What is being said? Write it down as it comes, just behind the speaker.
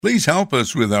Please help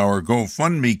us with our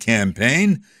GoFundMe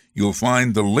campaign. You'll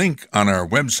find the link on our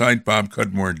website,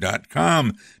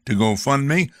 bobcudmore.com, to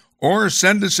GoFundMe, or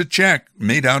send us a check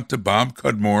made out to Bob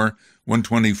Cudmore,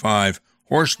 125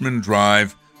 Horseman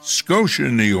Drive, Scotia,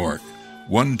 New York,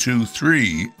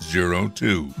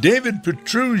 12302. David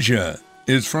Pietrusza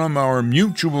is from our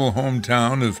mutual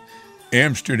hometown of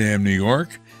Amsterdam, New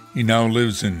York. He now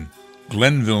lives in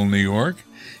Glenville, New York.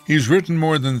 He's written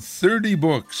more than 30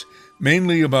 books,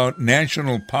 mainly about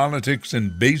national politics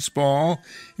and baseball,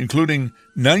 including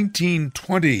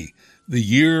 1920, the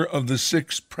year of the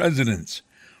 6 presidents,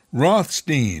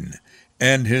 Rothstein,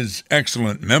 and his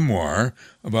excellent memoir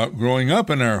about growing up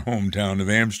in our hometown of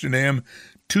Amsterdam,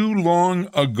 Too Long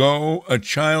Ago, A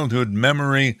Childhood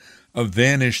Memory, A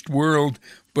Vanished World.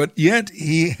 But yet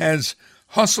he has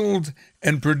hustled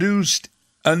and produced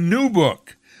a new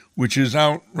book, which is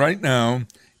out right now.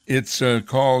 It's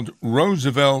called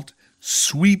Roosevelt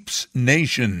Sweeps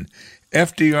Nation,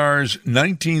 FDR's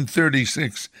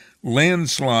 1936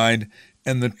 landslide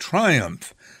and the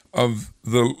triumph of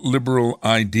the liberal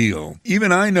ideal.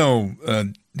 Even I know,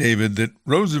 David, that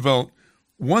Roosevelt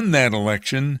won that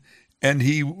election, and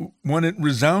he won it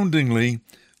resoundingly.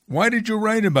 Why did you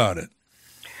write about it?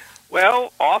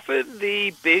 Well, often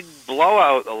the big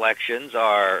blowout elections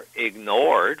are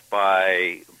ignored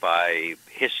by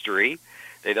history.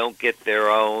 They don't get their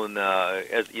own,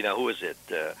 who is it?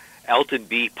 Alton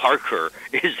B. Parker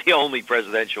is the only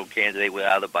presidential candidate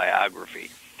without a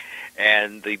biography.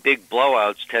 And the big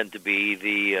blowouts tend to be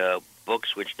the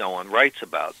books which no one writes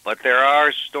about. But there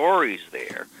are stories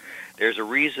there. There's a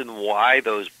reason why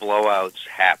those blowouts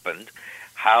happened,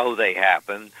 how they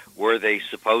happened, were they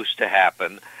supposed to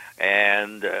happen,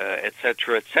 and et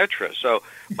cetera, et cetera. So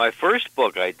my first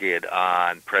book I did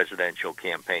on presidential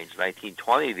campaigns,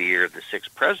 1920, the year of the 6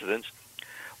 presidents,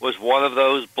 was one of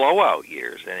those blowout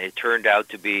years, and it turned out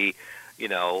to be,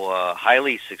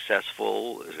 highly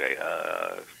successful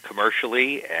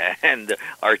commercially and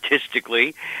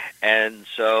artistically. And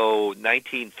so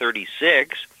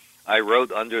 1936, I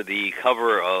wrote under the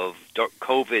cover of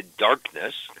COVID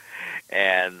Darkness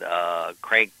and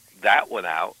cranked that one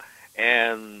out.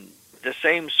 And the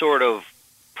same sort of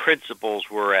principles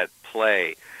were at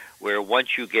play, where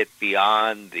once you get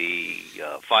beyond the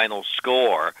final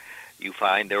score, you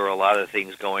find there were a lot of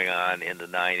things going on in the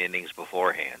 9 innings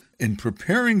beforehand. In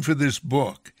preparing for this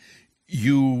book,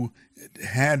 you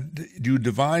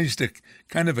devised a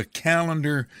kind of a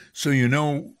calendar so you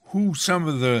know what some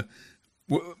of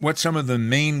the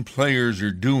main players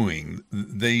are doing.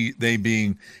 They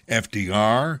being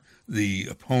FDR, the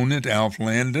opponent, Alf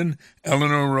Landon,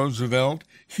 Eleanor Roosevelt,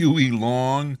 Huey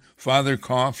Long, Father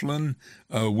Coughlin,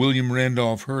 William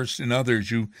Randolph Hearst, and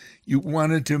others. You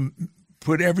wanted to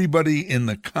put everybody in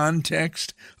the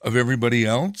context of everybody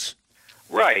else?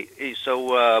 Right.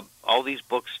 So all these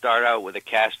books start out with a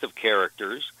cast of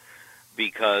characters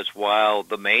because while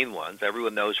the main ones,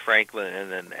 everyone knows Franklin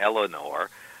and then Eleanor,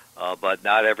 but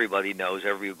not everybody knows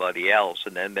everybody else.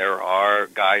 And then there are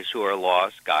guys who are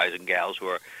lost, guys and gals who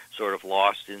are sort of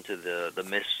lost into the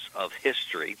mists of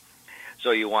history.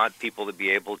 So you want people to be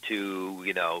able to,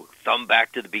 thumb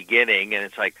back to the beginning, and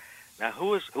it's like, now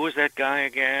who was that guy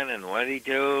again, and what did he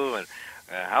do, and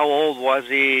how old was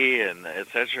he, and et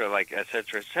cetera, et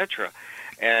cetera, et cetera.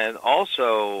 And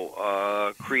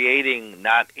also creating,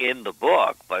 not in the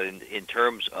book, but in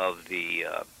terms of the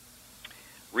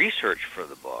research for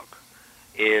the book,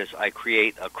 is I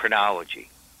create a chronology.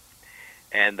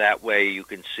 And that way you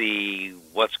can see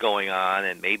what's going on,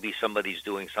 and maybe somebody's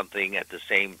doing something at the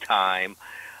same time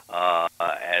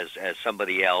as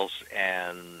somebody else,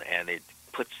 and it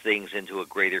puts things into a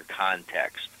greater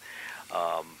context.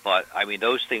 But, I mean,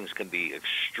 those things can be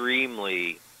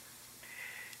extremely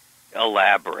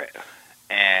elaborate,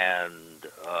 and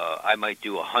I might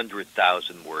do a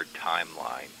 100,000-word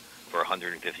timeline for a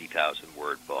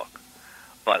 150,000-word book.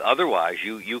 But otherwise,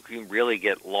 you can really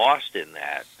get lost in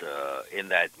that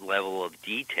level of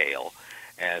detail.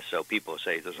 And so people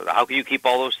say, how can you keep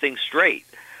all those things straight?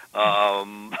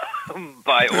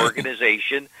 By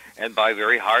organization and by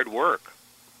very hard work.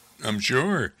 I'm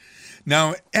sure.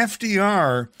 Now,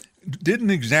 FDR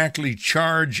didn't exactly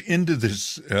charge into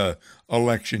this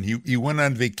election. He went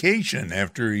on vacation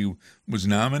after he was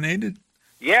nominated?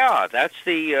 Yeah, that's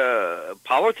the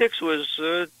politics was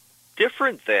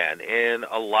different then in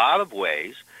a lot of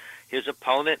ways. His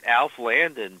opponent, Alf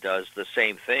Landon, does the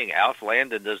same thing. Alf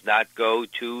Landon does not go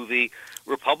to the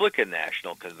Republican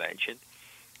National Convention.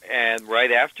 And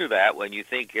right after that, when you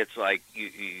think it's like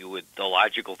the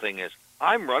logical thing is,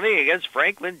 I'm running against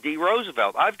Franklin D.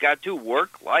 Roosevelt. I've got to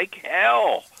work like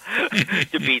hell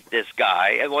to beat this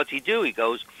guy. And what's he do? He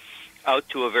goes out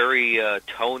to a very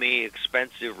tony,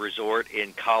 expensive resort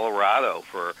in Colorado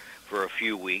for a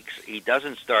few weeks. He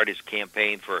doesn't start his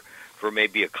campaign for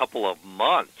maybe a couple of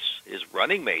months. His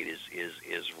running mate is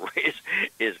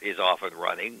off and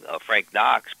running, Frank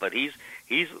Knox, but he's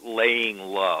laying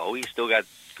low. He's still got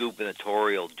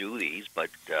gubernatorial duties,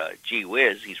 but gee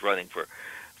whiz, he's running for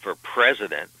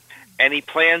president, and he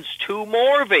plans 2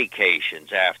 more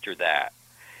vacations after that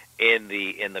in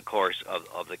the course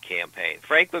of the campaign.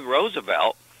 Franklin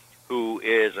Roosevelt, who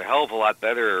is a hell of a lot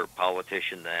better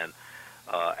politician than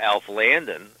Alf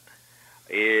Landon,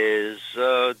 is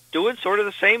doing sort of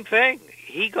the same thing.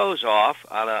 He goes off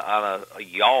on a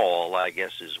yawl, I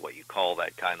guess is what you call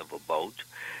that kind of a boat.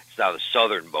 It's not a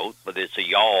southern boat, but it's a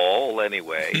yawl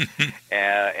anyway,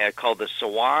 called the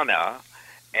Sawana,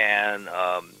 and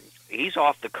he's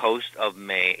off the coast of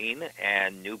Maine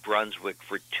and New Brunswick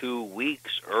for 2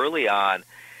 weeks early on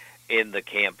in the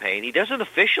campaign. He doesn't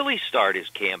officially start his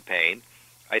campaign.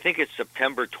 I think it's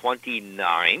September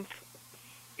 29th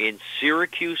in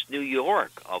Syracuse, New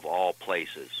York, of all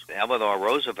places. Eleanor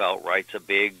Roosevelt writes a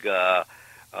big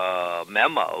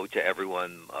memo to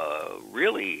everyone,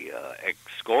 really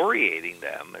excoriating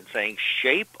them and saying,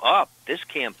 shape up. This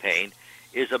campaign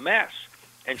is a mess.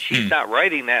 And she's not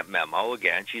writing that memo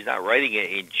again. She's not writing it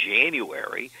in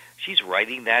January. She's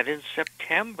writing that in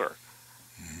September.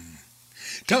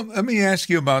 Let me ask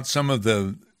you about some of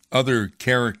the other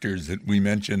characters that we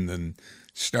mentioned in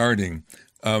starting.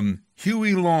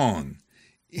 Huey Long,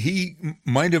 he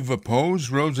might have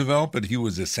opposed Roosevelt, but he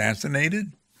was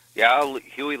assassinated? Yeah,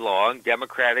 Huey Long,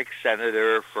 Democratic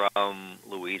senator from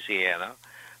Louisiana,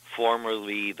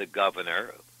 formerly the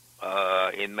governor,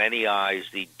 in many eyes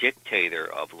the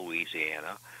dictator of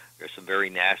Louisiana. There's some very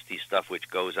nasty stuff which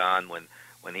goes on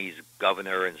when he's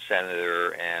governor and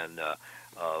senator, and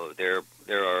there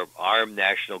are armed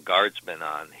National Guardsmen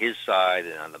on his side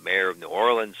and on the mayor of New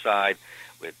Orleans' side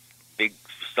with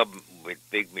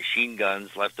big machine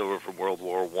guns left over from World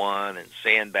War I and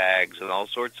sandbags and all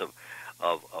sorts of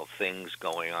things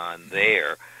going on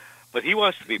there. But he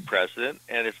wants to be president,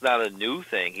 and it's not a new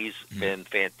thing. He's been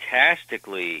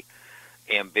fantastically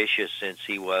ambitious since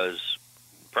he was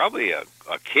probably a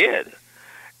kid,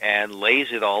 and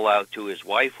lays it all out to his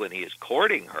wife when he is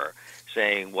courting her,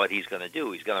 saying what he's going to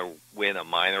do. He's going to win a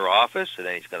minor office, and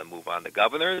then he's going to move on to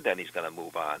governor, then he's going to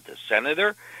move on to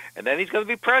senator, and then he's going to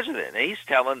be president. And he's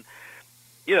telling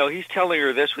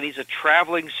her this when he's a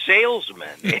traveling salesman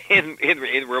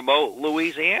in remote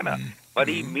Louisiana. But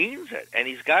he means it, and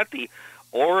he's got the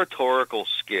oratorical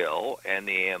skill and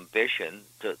the ambition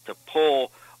to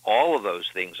pull all of those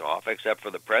things off, except for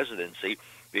the presidency.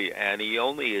 And he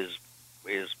only is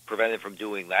prevented from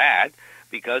doing that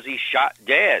because he's shot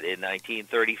dead in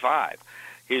 1935.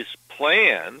 His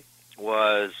plan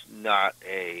was not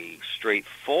a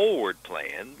straightforward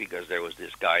plan because there was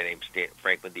this guy named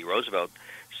Franklin D. Roosevelt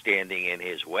standing in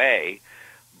his way,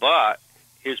 but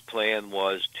his plan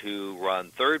was to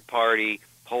run third party,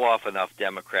 pull off enough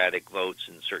Democratic votes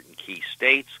in certain key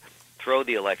states, throw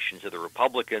the election to the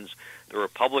Republicans. The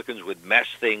Republicans would mess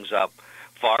things up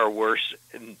far worse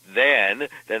than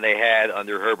they had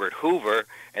under Herbert Hoover,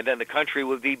 and then the country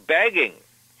would be begging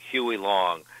Huey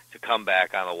Long to come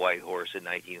back on a white horse in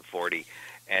 1940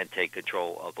 and take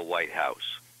control of the White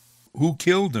House. Who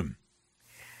killed him?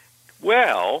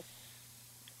 Well,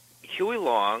 Huey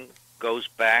Long goes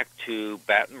back to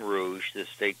Baton Rouge, the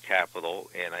state capital,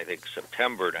 in, I think,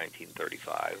 September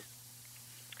 1935,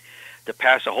 to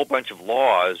pass a whole bunch of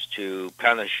laws to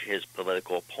punish his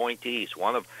political appointees,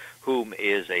 one of whom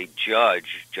is a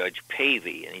judge, Judge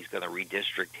Pavey, and he's going to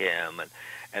redistrict him.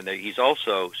 And he's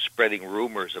also spreading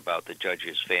rumors about the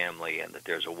judge's family and that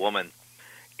there's a woman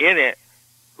in it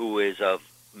who is of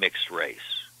mixed race,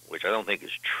 which I don't think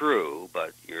is true,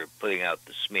 but you're putting out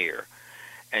the smear.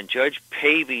 And Judge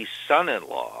Pavey's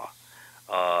son-in-law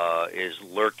is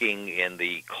lurking in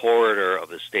the corridor of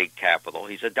the state capitol.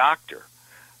 He's a doctor.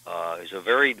 He's a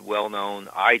very well-known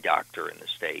eye doctor in the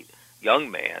state, young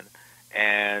man,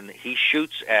 and he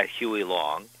shoots at Huey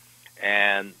Long.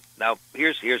 And now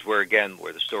here's where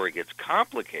the story gets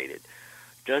complicated.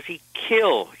 Does he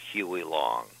kill Huey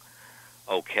Long?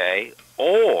 Okay,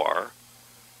 or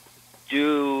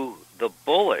do the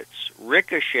bullets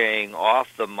ricocheting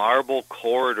off the marble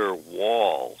corridor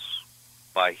walls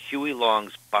by Huey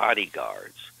Long's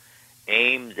bodyguards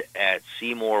aimed at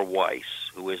Seymour Weiss,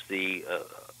 who is the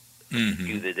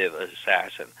fugitive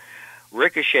assassin,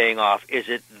 ricocheting off, is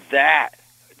it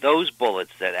those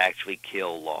bullets that actually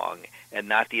kill Long and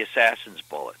not the assassin's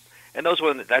bullet? And that's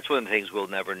one of the things we'll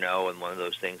never know, and one of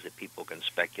those things that people can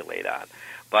speculate on.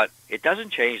 But it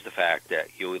doesn't change the fact that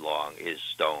Huey Long is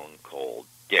stone cold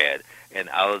dead and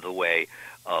out of the way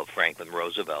of Franklin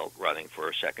Roosevelt running for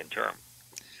a second term.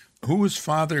 Who was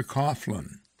Father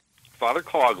Coughlin? Father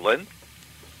Coughlin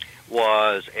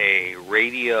was a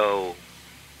radio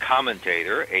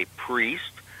commentator, a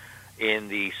priest in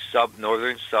the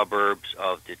northern suburbs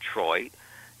of Detroit.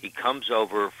 He comes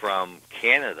over from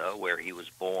Canada, where he was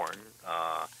born.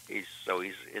 Is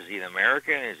he an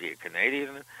American? Is he a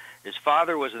Canadian? His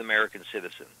father was an American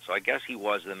citizen, so I guess he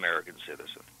was an American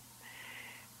citizen.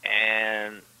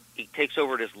 And he takes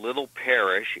over this little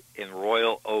parish in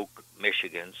Royal Oak,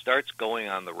 Michigan, starts going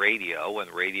on the radio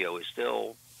when radio is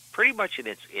still pretty much in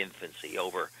its infancy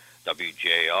over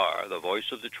WJR, the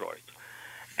voice of Detroit,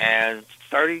 and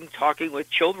starting talking with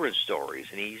children's stories.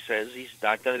 And he says he's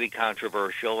not going to be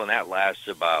controversial, and that lasts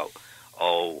about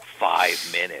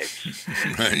 5 minutes.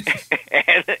 Right.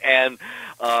 and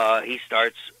he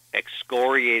starts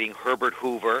excoriating Herbert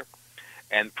Hoover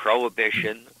and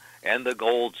Prohibition and the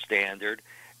gold standard.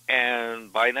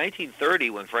 And by 1930,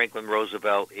 when Franklin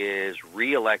Roosevelt is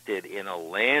reelected in a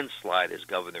landslide as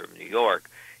governor of New York,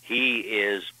 he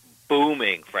is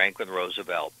booming Franklin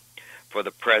Roosevelt for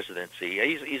the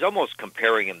presidency. He's almost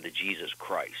comparing him to Jesus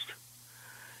Christ.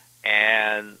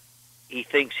 And he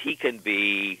thinks he can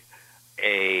be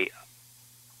a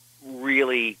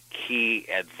really key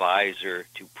advisor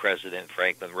to President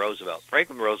Franklin Roosevelt.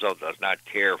 Franklin Roosevelt does not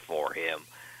care for him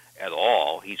at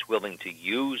all. He's willing to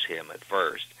use him at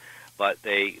first, but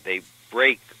they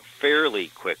break fairly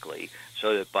quickly,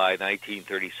 so that by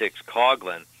 1936,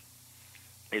 Coughlin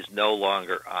is no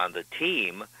longer on the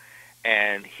team,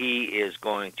 and he is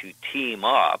going to team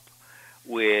up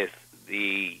with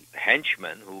the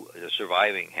henchman, the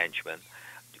surviving henchman,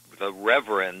 the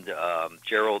Reverend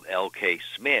Gerald L.K.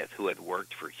 Smith, who had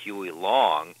worked for Huey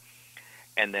Long,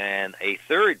 and then a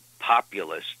third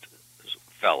populist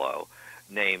fellow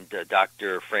named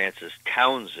Dr. Francis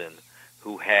Townsend,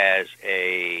 who has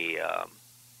a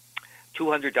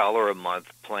 $200 a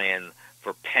month plan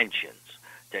for pensions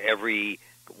to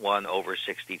everyone over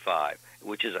 65,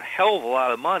 which is a hell of a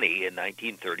lot of money in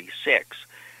 1936.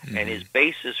 Mm-hmm. And his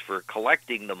basis for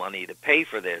collecting the money to pay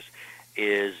for this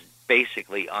is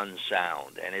basically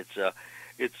unsound, and it's a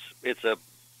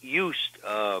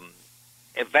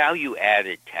value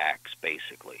added tax,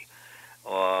 basically,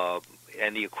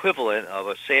 and the equivalent of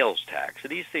a sales tax.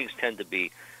 And these things tend to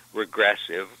be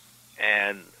regressive,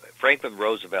 and Franklin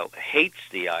Roosevelt hates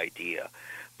the idea.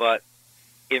 But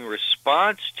in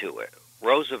response to it,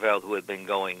 Roosevelt, who had been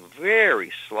going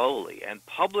very slowly and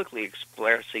publicly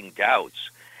expressing doubts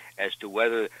as to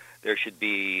whether there should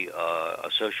be a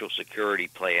Social Security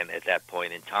plan at that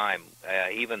point in time,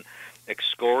 even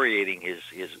excoriating his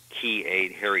key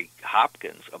aide, Harry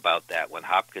Hopkins, about that, when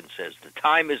Hopkins says, "The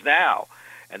time is now."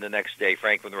 And the next day,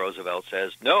 Franklin Roosevelt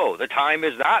says, "No, the time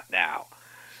is not now."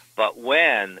 But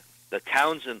when the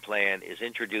Townsend Plan is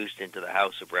introduced into the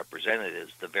House of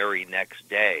Representatives the very next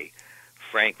day,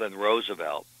 Franklin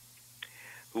Roosevelt,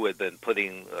 who had been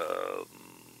putting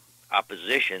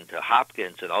opposition to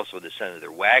Hopkins and also to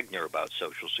Senator Wagner about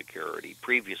Social Security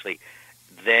previously,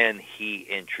 then he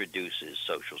introduces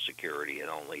Social Security, and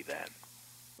only then.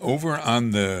 Over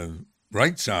on the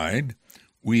right side,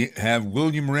 we have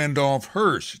William Randolph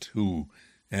Hearst, who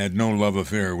had no love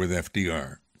affair with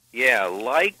FDR. Yeah,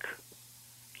 like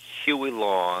Huey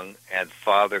Long and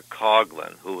Father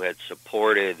Coughlin, who had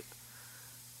supported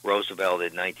Roosevelt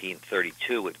in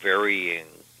 1932 with varying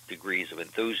degrees of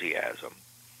enthusiasm,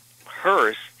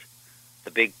 Hearst,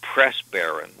 the big press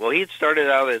baron, well, he had started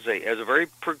out as a very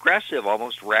progressive,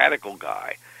 almost radical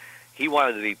guy. He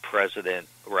wanted to be president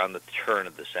around the turn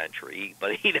of the century,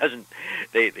 but he doesn't.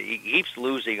 He keeps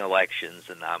losing elections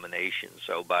and nominations.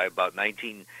 So by about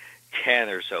 1910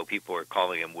 or so, people were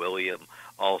calling him William,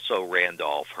 also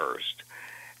Randolph Hearst,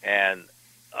 and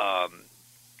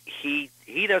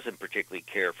he doesn't particularly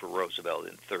care for Roosevelt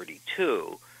in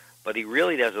 32, but he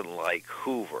really doesn't like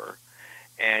Hoover.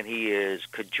 And he is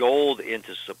cajoled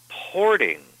into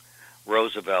supporting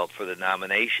Roosevelt for the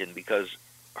nomination because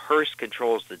Hearst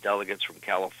controls the delegates from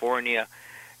California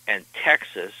and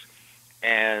Texas,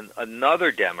 and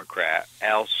another Democrat,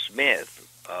 Al Smith,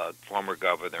 former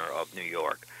governor of New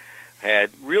York, had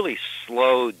really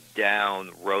slowed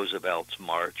down Roosevelt's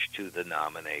march to the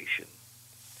nomination.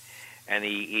 And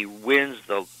he wins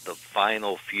the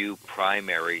final few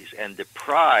primaries and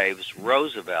deprives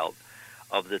Roosevelt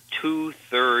of the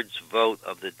 2/3 vote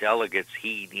of the delegates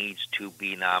he needs to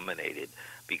be nominated,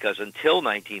 because until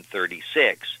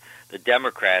 1936, the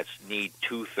Democrats need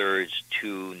 2/3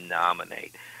 to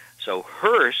nominate. So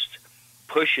Hearst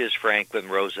pushes Franklin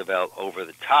Roosevelt over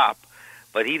the top,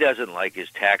 but he doesn't like his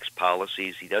tax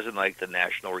policies. He doesn't like the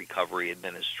National Recovery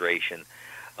Administration.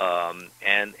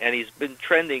 And he's been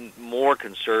trending more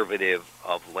conservative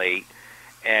of late.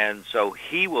 And so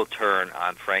he will turn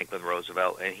on Franklin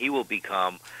Roosevelt, and he will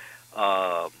become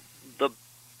the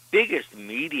biggest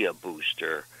media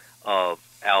booster of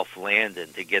Alf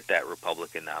Landon to get that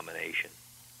Republican nomination.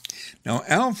 Now,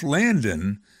 Alf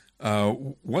Landon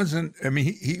wasn't, I mean,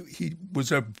 he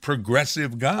was a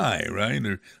progressive guy, right?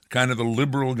 Or kind of a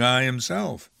liberal guy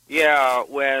himself. Yeah,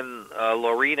 when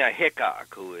Lorena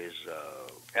Hickok, who is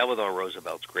Eleanor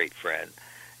Roosevelt's great friend,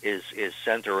 is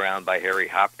sent around by Harry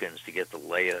Hopkins to get the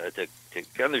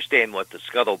to understand what the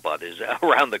scuttlebutt is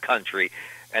around the country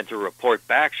and to report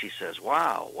back, she says,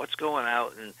 wow, what's going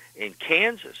out in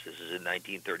Kansas? This is in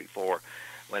 1934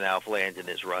 when Alf Landon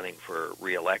is running for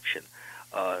re-election.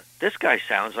 This guy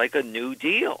sounds like a New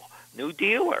Dealer.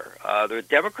 The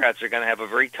Democrats are going to have a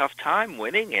very tough time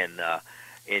winning in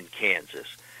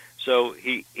Kansas. So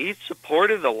he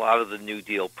supported a lot of the New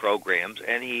Deal programs,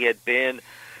 and he had been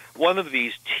one of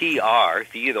these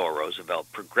Theodore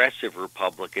Roosevelt, progressive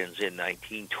Republicans in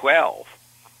 1912,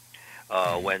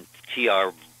 when TR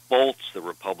bolts the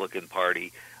Republican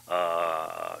Party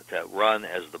to run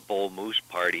as the Bull Moose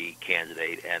Party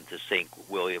candidate and to sink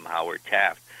William Howard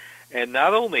Taft. And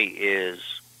not only is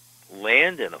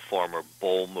Landon a former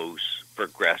Bull Moose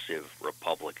progressive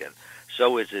Republican,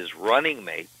 so is his running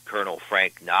mate, Colonel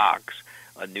Frank Knox,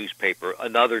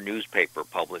 another newspaper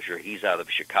publisher. He's out of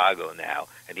Chicago now,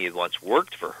 and he had once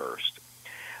worked for Hearst.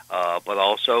 But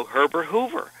also Herbert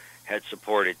Hoover had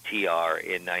supported TR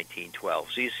in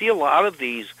 1912. So you see a lot of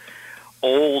these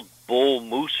old Bull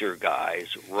Mooser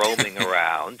guys roaming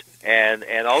around, and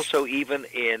also even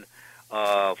in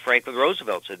Franklin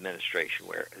Roosevelt's administration,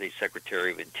 where the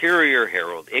Secretary of Interior,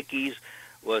 Harold Ickes,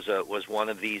 was one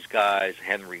of these guys.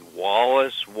 Henry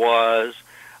Wallace was.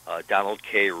 Donald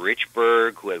K.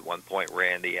 Richburg, who at one point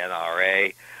ran the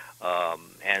NRA.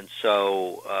 And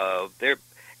so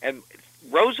and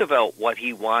Roosevelt, what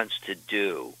he wants to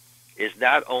do is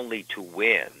not only to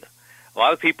win. A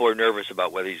lot of people are nervous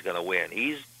about whether he's going to win.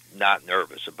 He's not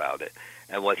nervous about it.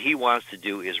 And what he wants to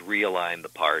do is realign the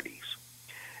parties.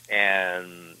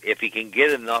 And if he can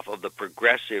get enough of the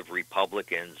progressive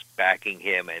Republicans backing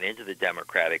him and into the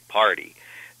Democratic Party,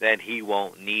 then he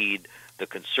won't need the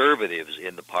conservatives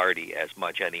in the party as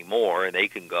much anymore, and they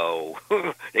can go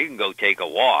take a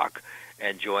walk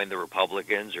and join the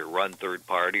Republicans or run third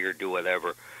party or do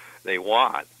whatever they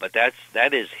want. But that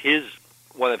is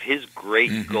one of his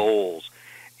great goals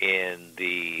in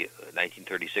the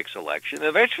 1936 election. And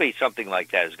eventually something like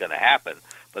that is going to happen,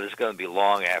 but it's going to be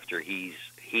long after he's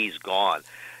gone.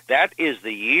 That is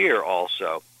the year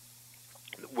also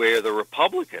where the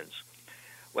Republicans,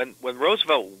 when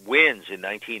Roosevelt wins in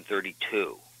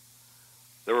 1932,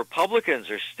 the Republicans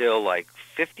are still like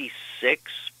 56%,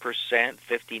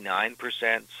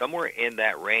 59%, somewhere in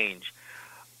that range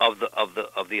of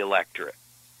the electorate.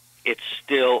 It's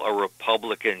still a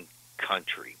Republican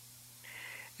country.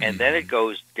 And then it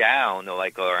goes down to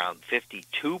like around 52%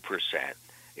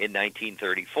 in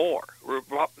 1934.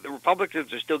 The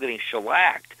Republicans are still getting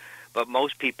shellacked, but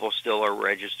most people still are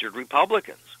registered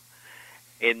Republicans.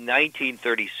 In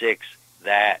 1936,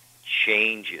 that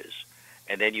changes,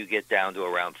 and then you get down to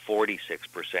around 46%.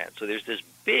 So there's this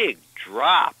big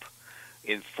drop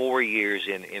in 4 years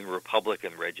in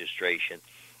Republican registration,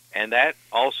 and that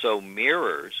also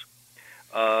mirrors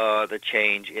the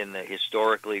change in the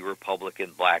historically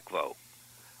Republican black vote,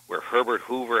 where Herbert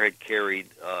Hoover had carried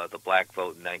the black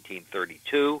vote in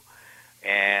 1932,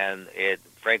 and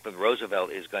Franklin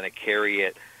Roosevelt is going to carry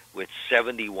it with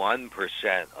 71%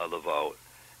 of the vote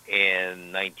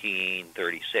in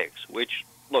 1936, which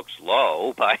looks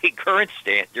low by current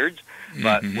standards,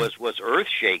 but was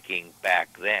earth-shaking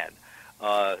back then.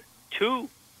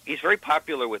 He's very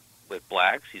popular with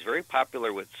blacks. He's very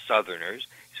popular with Southerners.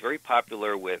 He's very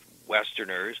popular with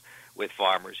Westerners, with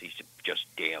farmers. He's just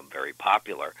damn very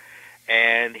popular.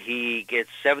 And he gets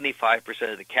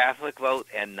 75% of the Catholic vote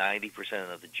and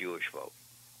 90% of the Jewish vote.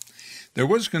 There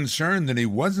was concern that he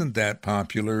wasn't that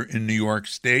popular in New York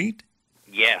State?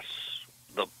 Yes.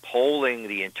 The polling,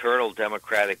 the internal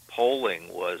Democratic polling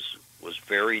was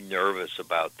very nervous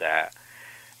about that.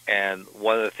 And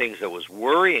one of the things that was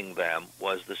worrying them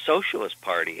was the Socialist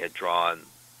Party had drawn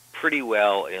pretty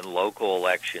well in local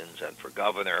elections and for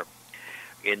governor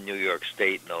in New York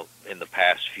State in the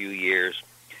past few years.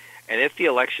 And if the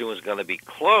election was going to be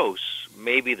close,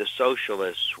 maybe the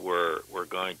Socialists were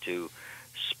going to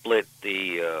split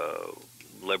the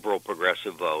liberal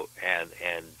progressive vote and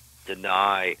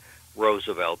deny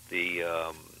Roosevelt the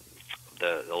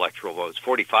electoral votes,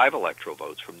 45 electoral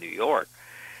votes from New York.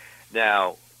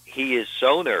 Now, he is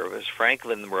so nervous,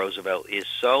 Franklin Roosevelt is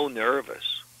so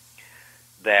nervous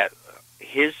that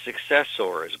his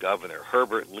successor as governor,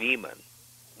 Herbert Lehman,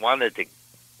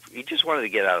 he just wanted to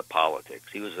get out of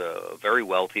politics. He was a very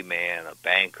wealthy man, a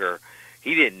banker.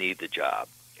 He didn't need the job.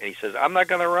 And he says, I'm not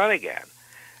going to run again.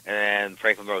 And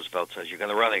Franklin Roosevelt says, you're going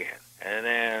to run again. And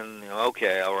then,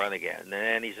 okay, I'll run again. And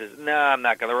then he says, no, I'm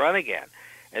not going to run again.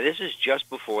 And this is just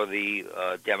before the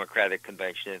Democratic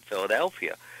Convention in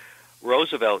Philadelphia.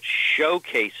 Roosevelt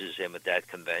showcases him at that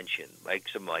convention,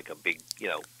 makes him like a big,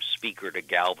 speaker to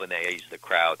galvanize the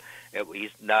crowd. He's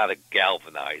not a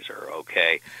galvanizer,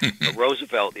 okay? But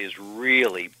Roosevelt is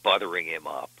really buttering him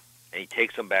up. And he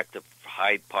takes him back to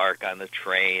Hyde Park on the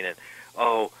train, and,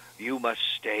 you must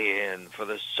stay in for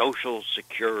the Social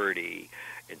Security,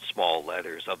 in small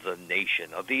letters, of the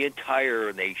nation, of the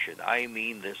entire nation. I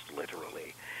mean this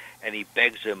literally. And he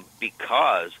begs him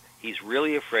because he's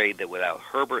really afraid that without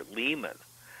Herbert Lehman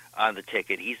on the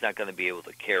ticket, he's not going to be able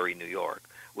to carry New York,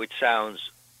 which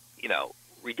sounds,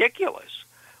 ridiculous.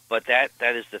 But that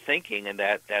is the thinking, and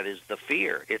that is the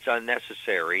fear. It's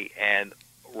unnecessary, and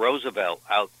Roosevelt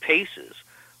outpaces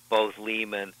both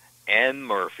Lehman and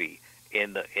Murphy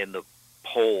in the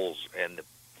polls and the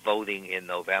voting in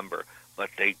November, but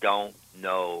they don't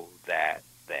know that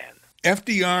then.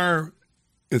 FDR,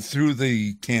 through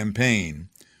the campaign,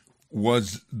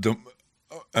 was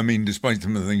despite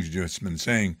some of the things you've just been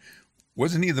saying,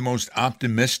 wasn't he the most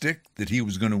optimistic that he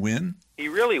was going to win? He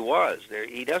really was.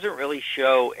 He doesn't really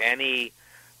show any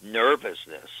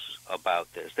nervousness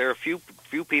about this. There are a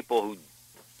few people who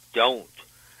don't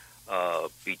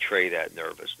betray that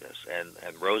nervousness,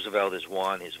 and Roosevelt is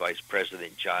one. His vice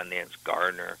president, John Nance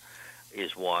Garner,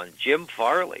 is one. Jim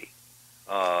Farley,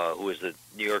 who is the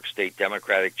New York State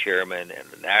Democratic chairman and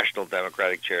the National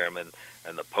Democratic chairman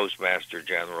and the Postmaster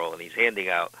General, and he's handing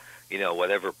out,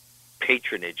 whatever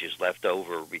patronage is left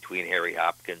over between Harry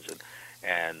Hopkins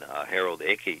and Harold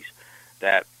Ickes,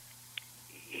 that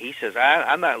he says,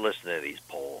 I'm not listening to these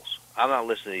polls. I'm not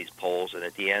listening to these polls. And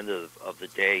at the end of the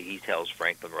day, he tells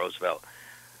Franklin Roosevelt,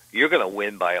 you're going to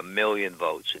win by 1 million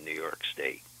votes in New York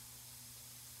State.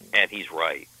 And he's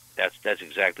right. That's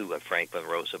exactly what Franklin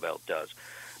Roosevelt does.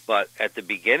 But at the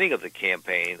beginning of the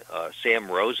campaign, Sam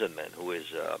Rosenman, who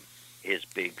is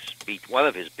one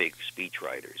of his big speech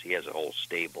writers, he has a whole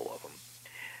stable of them,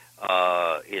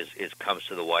 comes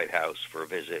to the White House for a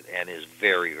visit and is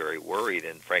very, very worried.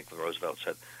 And Franklin Roosevelt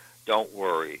said, "Don't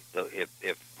worry.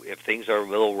 If things are a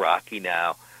little rocky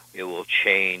now, it will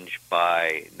change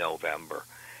by November."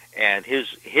 And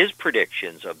his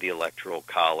predictions of the Electoral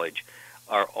College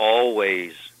are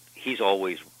he's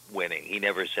always winning. He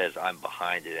never says, I'm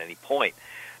behind at any point.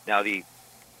 Now, the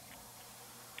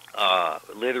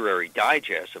Literary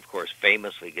Digest, of course,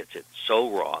 famously gets it so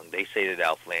wrong. They say that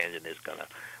Alf Landon is going to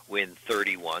win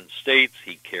 31 states.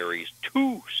 He carries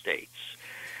 2 states,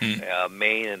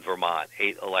 Maine and Vermont,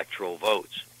 8 electoral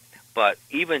votes. But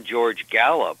even George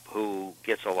Gallup, who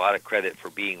gets a lot of credit for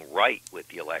being right with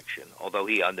the election, although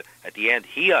at the end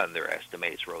he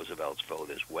underestimates Roosevelt's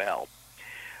vote as well.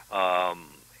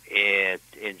 And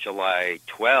in July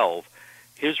 12,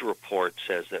 his report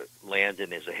says that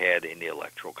Landon is ahead in the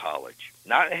Electoral College.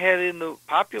 Not ahead in the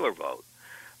popular vote,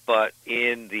 but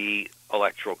in the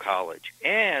Electoral College.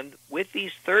 And with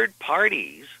these third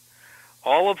parties,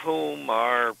 all of whom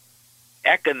are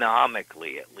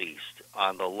economically, at least,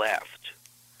 on the left,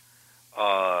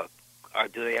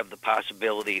 do they have the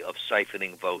possibility of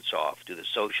siphoning votes off? Do the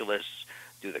socialists,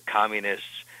 do the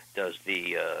communists, does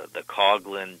the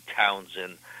Coughlin,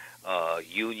 Townsend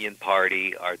Union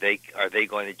Party, are they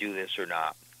going to do this or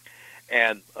not?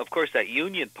 And of course, that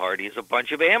Union Party is a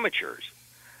bunch of amateurs.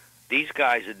 These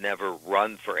guys had never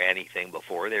run for anything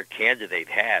before. Their candidate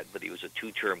had, but he was a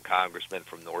 2-term congressman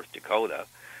from North Dakota,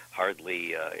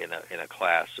 hardly in a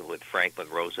class with Franklin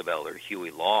Roosevelt or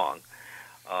Huey Long.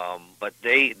 But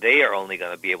they are only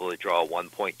going to be able to draw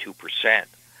 1.2%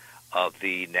 of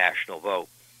the national vote,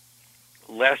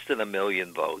 less than 1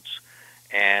 million votes.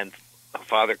 And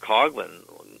Father Coughlin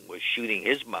was shooting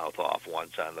his mouth off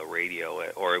once on the radio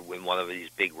or in one of these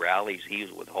big rallies he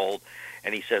would hold,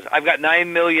 and he says, I've got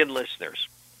 9 million listeners,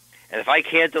 and if I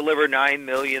can't deliver 9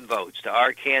 million votes to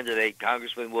our candidate,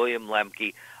 Congressman William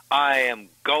Lemke, I am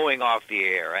going off the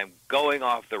air. I'm going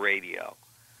off the radio.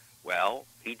 Well,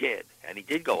 he did, and he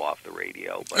did go off the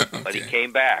radio, but he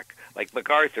came back. Like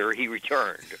MacArthur, he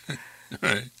returned.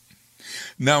 Right.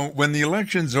 Now, when the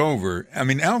election's over,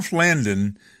 Alf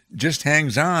Landon just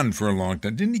hangs on for a long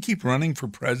time. Didn't he keep running for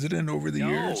president over the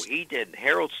years? No, he didn't.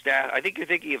 Harold Stass. I think you're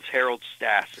thinking of Harold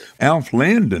Stassen. Alf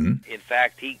Landon. In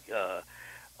fact, he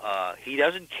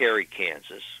doesn't carry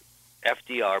Kansas.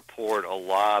 FDR poured a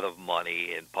lot of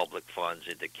money in public funds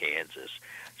into Kansas,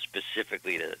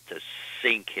 specifically to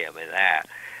sink him in that.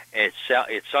 And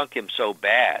it sunk him so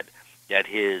bad that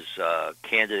his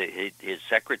candidate, his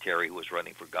secretary who was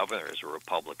running for governor as a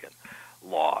Republican,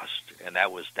 lost, and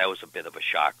that was a bit of a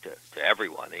shock to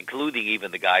everyone, including even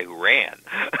the guy who ran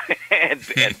and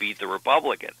beat the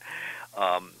Republican.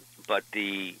 But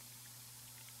he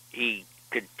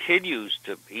continues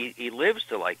to he lives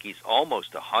to like he's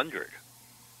almost 100.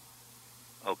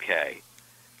 Okay,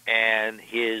 and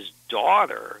his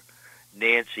daughter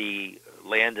Nancy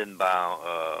Landon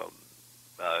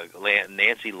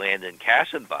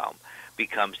Kassenbaum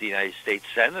becomes the United States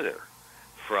Senator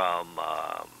from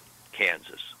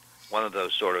Kansas. One of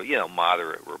those sort of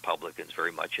moderate Republicans,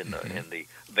 very much in the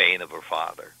vein of her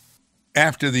father.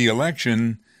 After the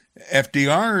election,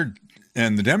 FDR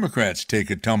and the Democrats take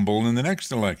a tumble in the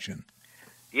next election.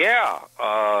 Yeah,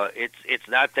 it's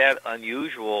not that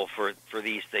unusual for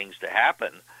these things to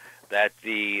happen. That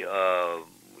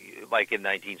like in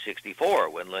 1964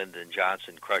 when Lyndon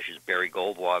Johnson crushes Barry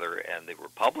Goldwater and the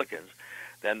Republicans,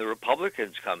 then the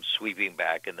Republicans come sweeping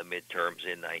back in the midterms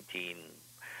in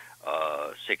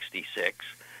 1966,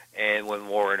 and when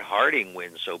Warren Harding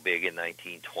wins so big in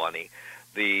 1920.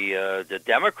 The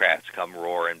Democrats come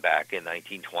roaring back in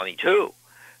 1922,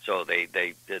 so they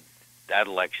did that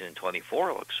election in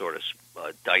 24 looks sort of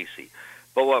dicey.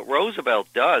 But what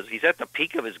Roosevelt does, he's at the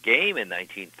peak of his game in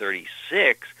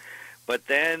 1936, but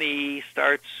then he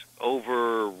starts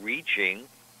overreaching.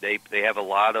 They have a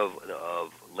lot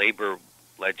of labor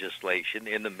legislation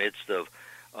in the midst of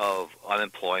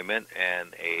unemployment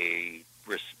and a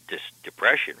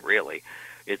depression. Really.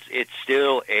 It's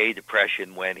still a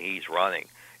depression when he's running.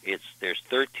 There's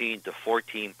 13 to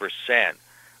 14%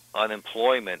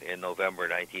 unemployment in November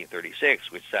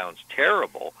 1936, which sounds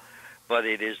terrible, but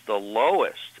it is the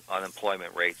lowest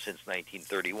unemployment rate since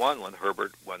 1931 when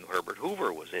Herbert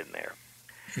Hoover was in there.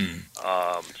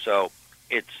 So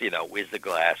it's is the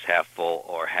glass half full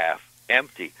or half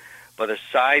empty? But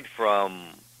aside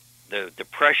from the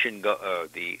depression,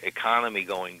 the economy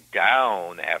going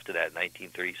down after that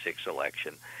 1936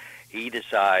 election, he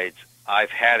decides, I've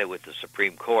had it with the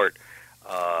Supreme Court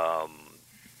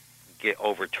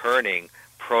overturning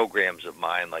programs of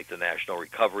mine like the National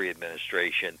Recovery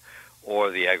Administration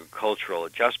or the Agricultural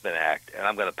Adjustment Act, and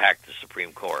I'm going to pack the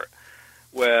Supreme Court.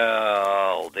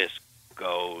 Well, this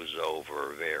goes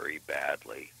over very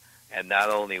badly. And not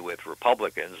only with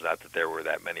Republicans, not that there were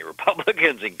that many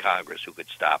Republicans in Congress who could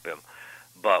stop him,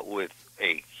 but with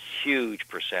a huge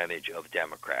percentage of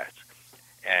Democrats.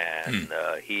 And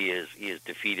he is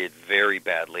defeated very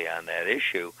badly on that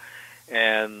issue.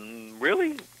 And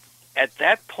really, at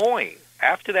that point,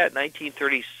 after that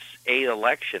 1938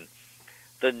 election,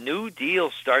 the New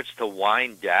Deal starts to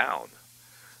wind down.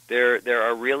 There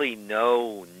are really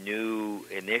no new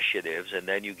initiatives, and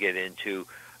then you get into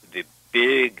the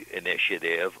big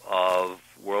initiative of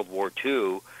World War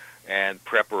II and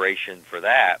preparation for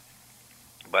that.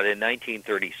 But in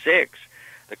 1936,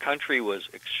 the country was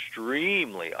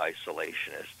extremely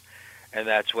isolationist, and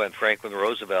that's when Franklin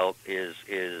Roosevelt is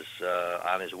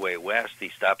on his way west. He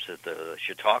stops at the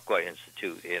Chautauqua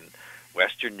Institute in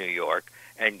western New York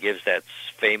and gives that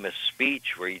famous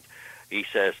speech where he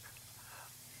says,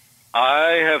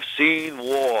 "I have seen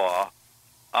war.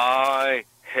 I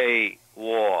hate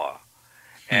war."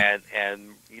 And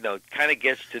kind of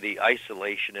gets to the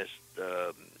isolationist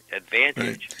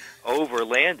advantage over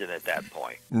Landon at that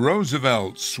point.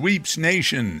 Roosevelt sweeps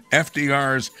nation,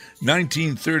 FDR's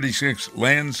 1936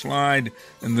 landslide,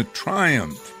 and the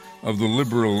triumph of the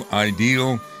liberal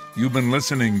ideal. You've been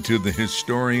listening to the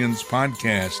Historians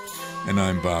Podcast, and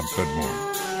I'm Bob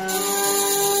Cudmore.